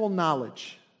is simple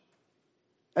knowledge.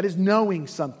 That is knowing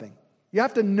something. You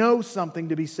have to know something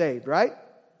to be saved, right?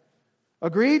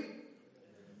 Agreed?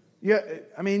 Yeah,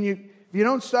 if you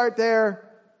don't start there,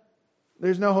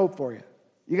 there's no hope for you.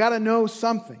 You got to know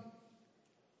something.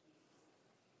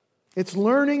 It's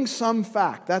learning some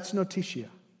fact. That's notitia.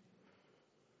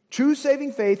 True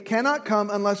saving faith cannot come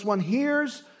unless one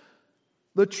hears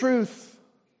the truth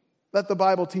that the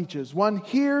Bible teaches. One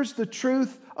hears the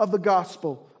truth of the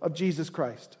gospel of Jesus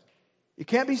Christ. You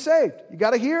can't be saved. You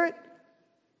got to hear it.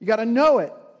 You got to know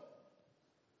it.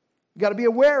 You got to be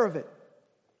aware of it.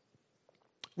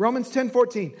 Romans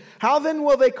 10:14. How then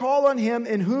will they call on him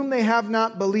in whom they have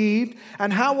not believed?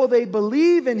 And how will they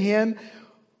believe in him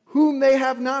whom they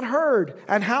have not heard?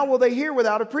 And how will they hear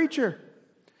without a preacher?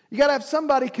 You got to have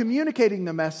somebody communicating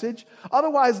the message.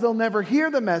 Otherwise, they'll never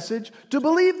hear the message to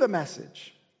believe the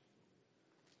message.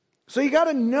 So you got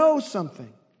to know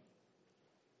something.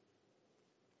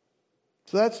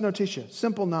 So that's notitia,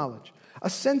 simple knowledge.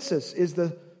 Assensus is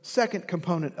the second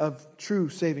component of true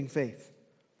saving faith.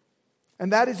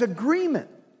 And that is agreement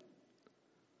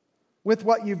with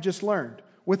what you've just learned,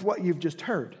 with what you've just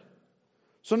heard.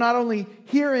 So not only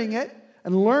hearing it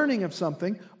and learning of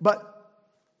something, but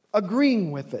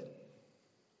agreeing with it.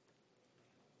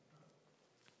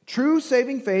 True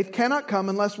saving faith cannot come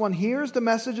unless one hears the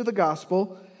message of the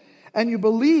gospel and you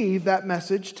believe that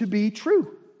message to be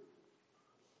true.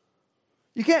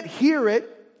 You can't hear it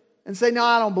and say, no,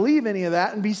 I don't believe any of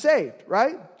that, and be saved,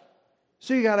 right?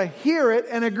 So you got to hear it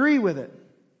and agree with it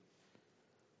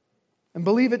and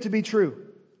believe it to be true.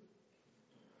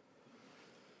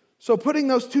 So putting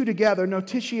those two together,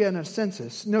 notitia and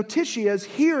assensus. Notitia is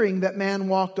hearing that man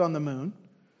walked on the moon.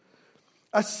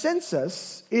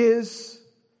 Assensus is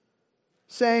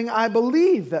saying, I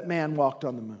believe that man walked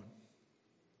on the moon.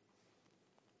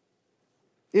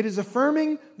 It is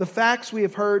affirming the facts we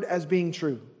have heard as being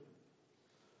true.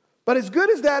 But as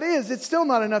good as that is, it's still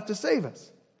not enough to save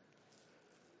us.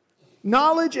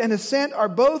 Knowledge and assent are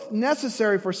both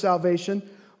necessary for salvation,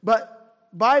 but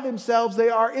by themselves they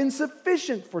are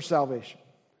insufficient for salvation.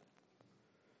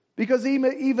 Because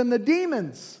even the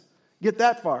demons get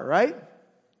that far, right?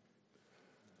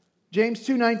 James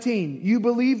 2:19, you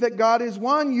believe that God is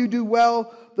one, you do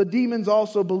well, the demons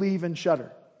also believe and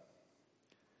shudder.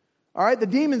 All right, the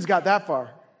demons got that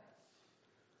far.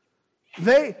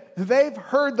 They've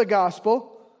heard the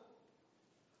gospel,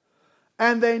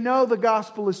 and they know the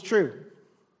gospel is true.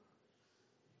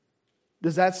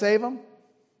 Does that save them?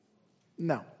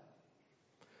 No.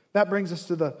 That brings us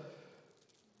to the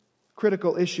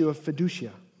critical issue of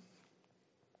fiducia.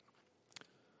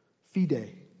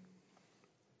 Fide.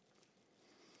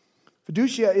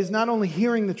 Fiducia is not only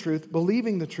hearing the truth,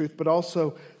 believing the truth, but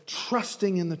also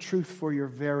trusting in the truth for your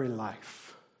very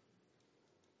life.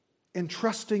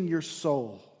 Entrusting your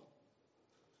soul.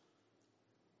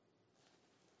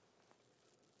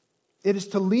 It is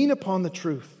to lean upon the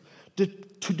truth,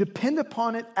 to depend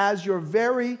upon it as your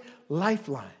very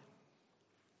lifeline.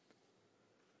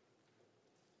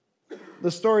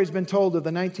 The story has been told of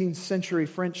the 19th century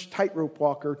French tightrope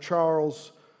walker,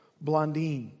 Charles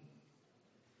Blondin.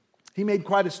 He made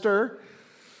quite a stir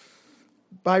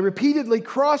by repeatedly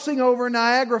crossing over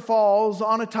Niagara Falls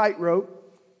on a tightrope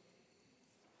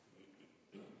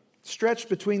stretched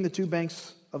between the two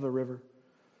banks of the river.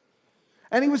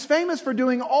 And he was famous for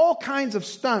doing all kinds of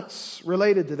stunts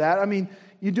related to that. I mean,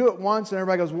 you do it once and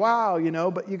everybody goes, wow,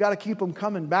 but you got to keep them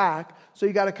coming back. So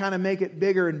you got to kind of make it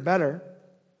bigger and better.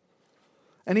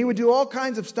 And he would do all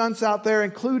kinds of stunts out there,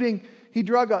 including he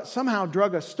somehow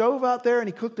drug a stove out there and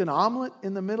he cooked an omelet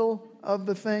in the middle of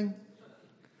the thing.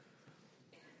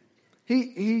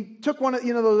 He took one of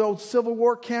those old Civil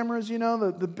War cameras,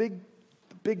 the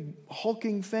big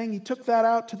hulking thing. He took that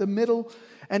out to the middle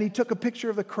and he took a picture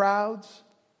of the crowds,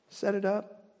 set it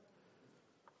up.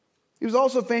 He was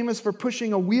also famous for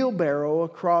pushing a wheelbarrow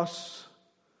across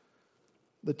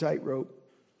the tightrope.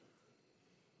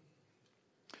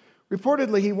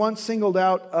 Reportedly, he once singled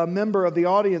out a member of the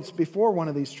audience before one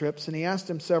of these trips, and he asked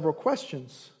him several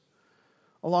questions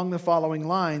along the following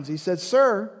lines. He said,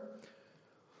 "Sir,"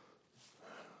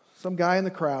 some guy in the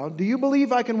crowd, "do you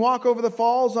believe I can walk over the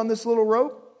falls on this little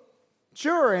rope?"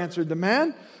 "Sure," answered the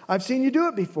man. "I've seen you do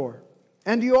it before."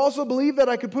 "And do you also believe that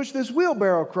I could push this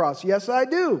wheelbarrow across?" "Yes, I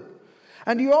do."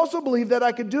 "And do you also believe that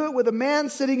I could do it with a man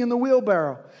sitting in the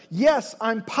wheelbarrow?" "Yes,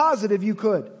 I'm positive you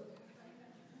could."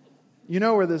 You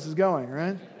know where this is going,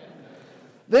 right?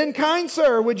 "Then, kind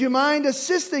sir, would you mind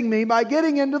assisting me by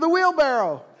getting into the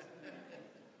wheelbarrow?"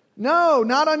 "No,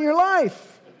 not on your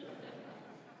life."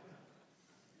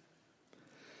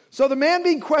 So the man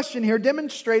being questioned here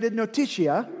demonstrated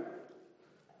notitia,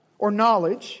 or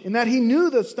knowledge, in that he knew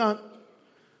the stunt,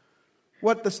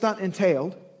 what the stunt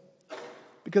entailed,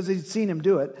 because he'd seen him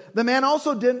do it. The man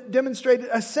also demonstrated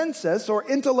assensus, or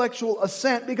intellectual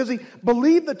assent, because he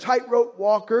believed the tightrope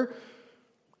walker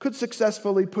could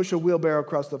successfully push a wheelbarrow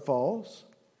across the falls.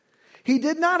 He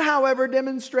did not, however,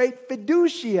 demonstrate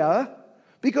fiducia,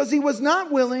 because he was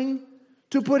not willing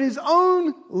to put his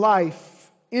own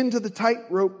life into the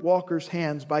tightrope walker's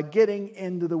hands by getting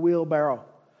into the wheelbarrow.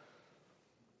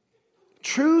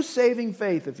 True saving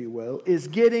faith, if you will, is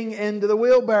getting into the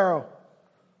wheelbarrow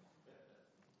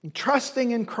and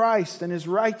trusting in Christ and His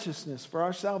righteousness for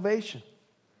our salvation.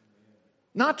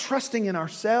 Not trusting in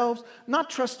ourselves, not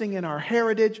trusting in our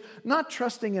heritage, not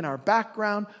trusting in our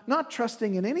background, not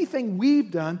trusting in anything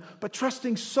we've done, but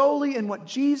trusting solely in what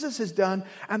Jesus has done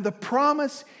and the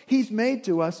promise He's made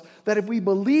to us that if we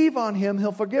believe on Him,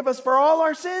 He'll forgive us for all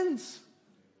our sins.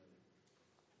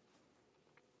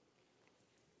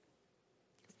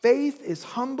 Faith is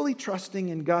humbly trusting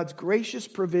in God's gracious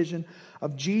provision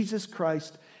of Jesus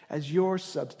Christ as your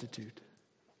substitute.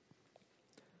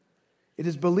 It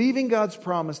is believing God's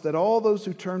promise that all those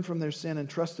who turn from their sin and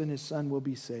trust in His Son will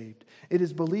be saved. It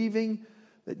is believing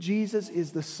that Jesus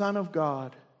is the Son of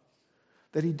God,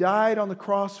 that He died on the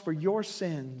cross for your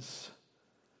sins,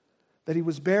 that He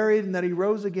was buried and that He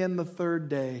rose again the third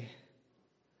day,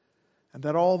 and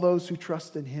that all those who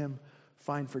trust in Him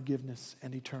find forgiveness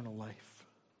and eternal life.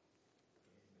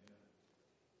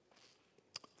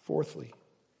 Fourthly,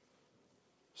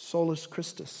 solus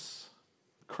Christus,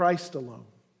 Christ alone.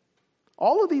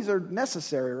 All of these are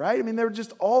necessary, right? I mean, they're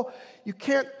just all, you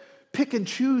can't pick and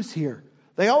choose here.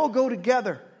 They all go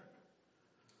together.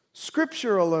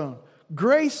 Scripture alone,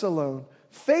 grace alone,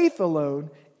 faith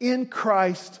alone, in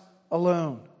Christ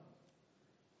alone.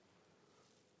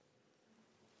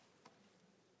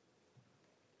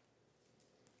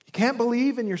 You can't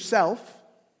believe in yourself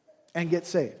and get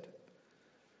saved.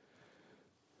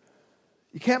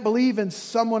 You can't believe in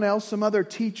someone else, some other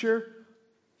teacher,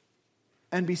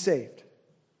 and be saved.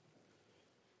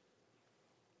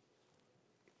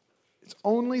 It's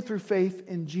only through faith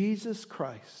in Jesus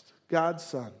Christ, God's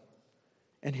Son,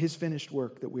 and His finished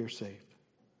work that we are saved.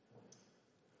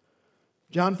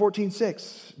 John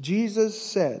 14:6, Jesus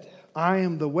said, I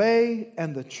am the way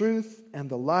and the truth and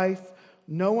the life.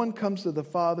 No one comes to the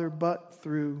Father but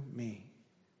through me.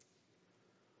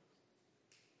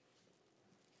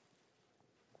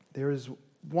 There is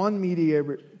one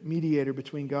mediator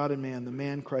between God and man, the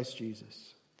man Christ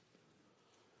Jesus.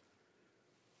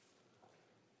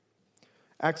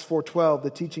 Acts 4:12, the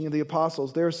teaching of the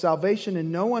apostles. There is salvation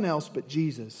in no one else but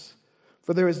Jesus.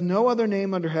 For there is no other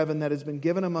name under heaven that has been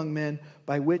given among men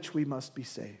by which we must be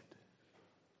saved.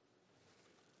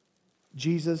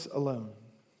 Jesus alone.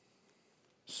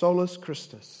 Solus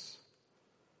Christus.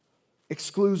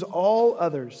 Excludes all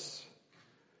others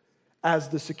as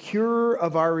the securer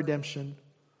of our redemption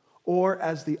or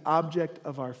as the object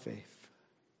of our faith.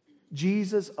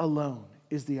 Jesus alone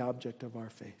is the object of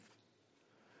our faith.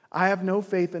 I have no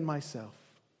faith in myself.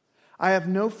 I have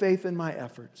no faith in my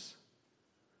efforts.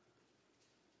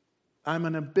 I'm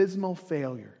an abysmal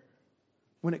failure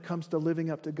when it comes to living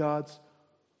up to God's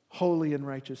holy and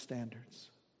righteous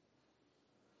standards.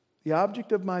 The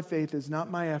object of my faith is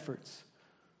not my efforts,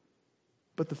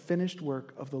 but the finished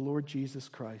work of the Lord Jesus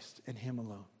Christ and Him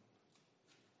alone.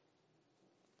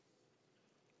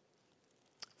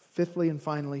 Fifthly and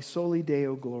finally, soli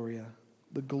Deo Gloria,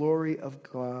 the glory of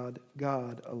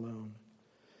God alone.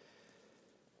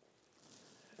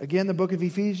 Again, the book of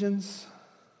Ephesians,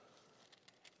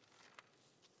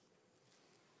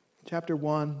 chapter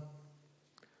 1,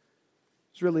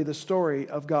 is really the story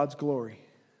of God's glory.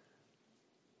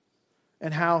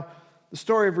 And how the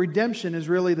story of redemption is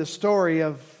really the story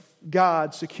of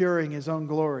God securing His own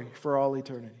glory for all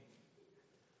eternity.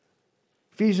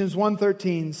 Ephesians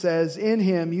 1:13 says, in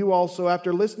Him you also,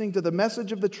 after listening to the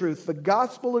message of the truth, the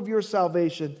gospel of your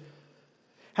salvation,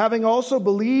 having also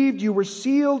believed, you were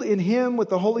sealed in Him with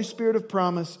the Holy Spirit of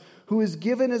promise, who is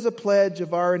given as a pledge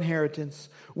of our inheritance,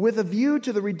 with a view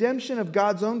to the redemption of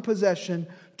God's own possession,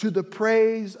 to the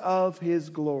praise of His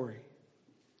glory.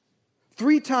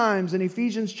 3 times in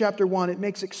Ephesians chapter 1, it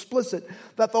makes explicit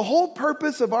that the whole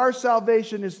purpose of our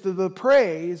salvation is to the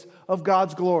praise of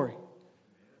God's glory.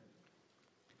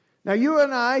 Now, you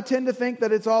and I tend to think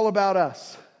that it's all about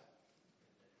us.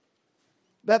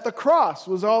 That the cross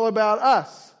was all about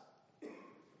us.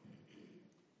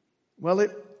 Well,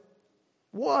 it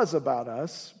was about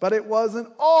us, but it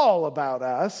wasn't all about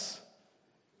us.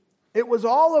 It was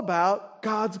all about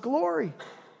God's glory.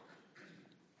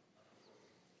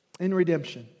 In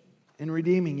redemption, in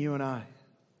redeeming you and I.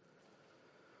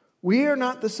 We are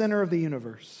not the center of the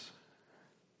universe.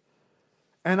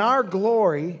 And our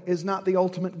glory is not the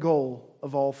ultimate goal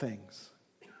of all things.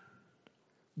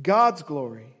 God's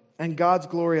glory, and God's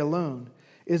glory alone,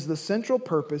 is the central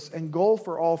purpose and goal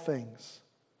for all things.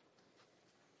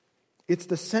 It's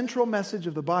the central message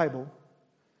of the Bible,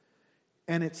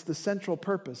 and it's the central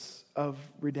purpose of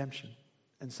redemption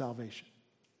and salvation.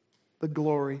 The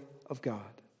glory of God.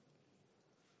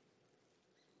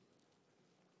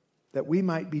 that we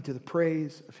might be to the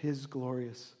praise of His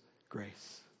glorious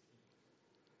grace.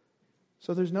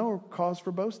 So there's no cause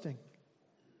for boasting.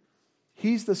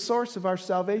 He's the source of our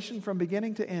salvation from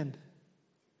beginning to end.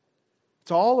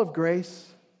 It's all of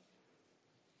grace.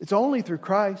 It's only through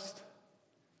Christ.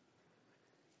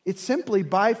 It's simply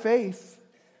by faith,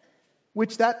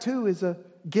 which that too is a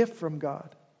gift from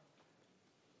God.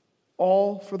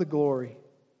 All for the glory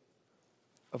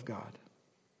of God.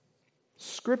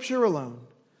 Scripture alone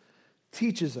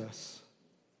teaches us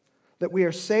that we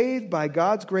are saved by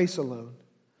God's grace alone,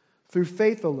 through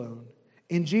faith alone,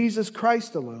 in Jesus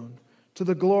Christ alone, to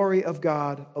the glory of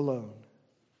God alone.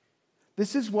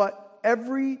 This is what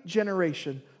every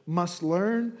generation must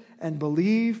learn and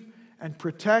believe and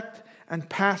protect and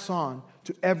pass on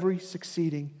to every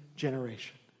succeeding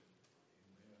generation,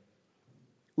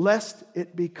 lest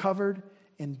it be covered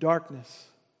in darkness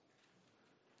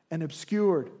and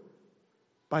obscured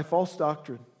by false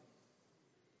doctrine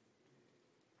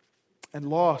and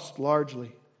lost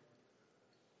largely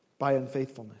by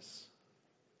unfaithfulness.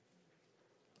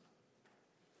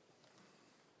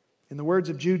 In the words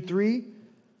of Jude 3,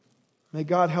 may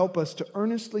God help us to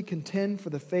earnestly contend for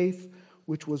the faith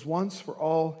which was once for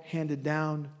all handed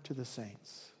down to the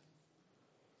saints.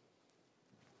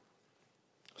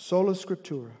 Sola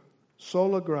Scriptura,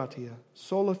 sola gratia,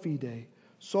 sola fide,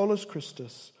 solus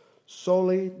Christus,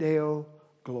 soli Deo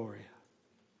gloria.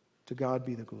 To God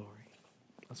be the glory.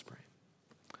 Let's pray.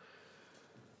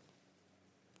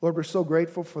 Lord, we're so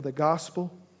grateful for the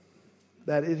gospel,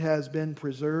 that it has been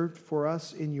preserved for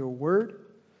us in your word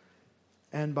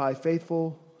and by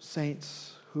faithful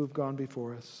saints who have gone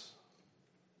before us.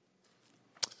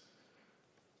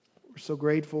 We're so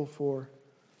grateful for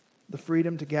the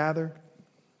freedom to gather,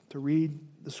 to read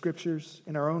the Scriptures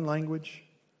in our own language,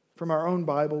 from our own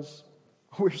Bibles.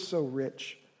 We're so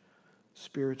rich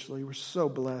spiritually. We're so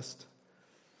blessed.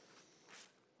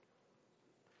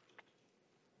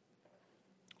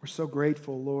 We're so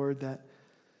grateful, Lord, that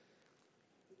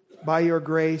by your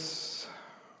grace,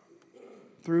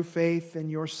 through faith in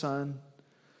your Son,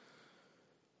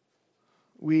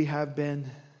 we have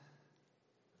been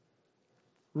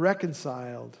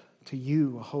reconciled to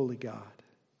you, a holy God,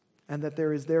 and that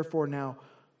there is therefore now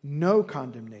no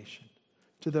condemnation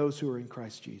to those who are in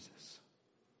Christ Jesus.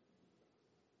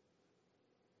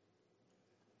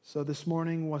 So this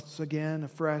morning, once again,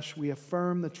 afresh, we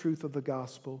affirm the truth of the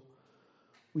gospel.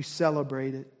 We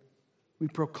celebrate it, we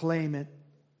proclaim it,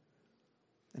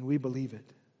 and we believe it.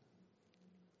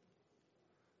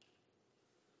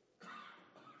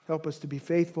 Help us to be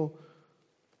faithful,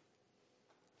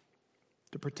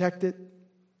 to protect it,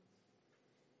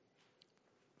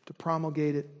 to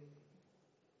promulgate it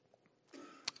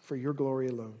for your glory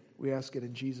alone. We ask it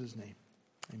in Jesus' name.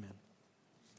 Amen.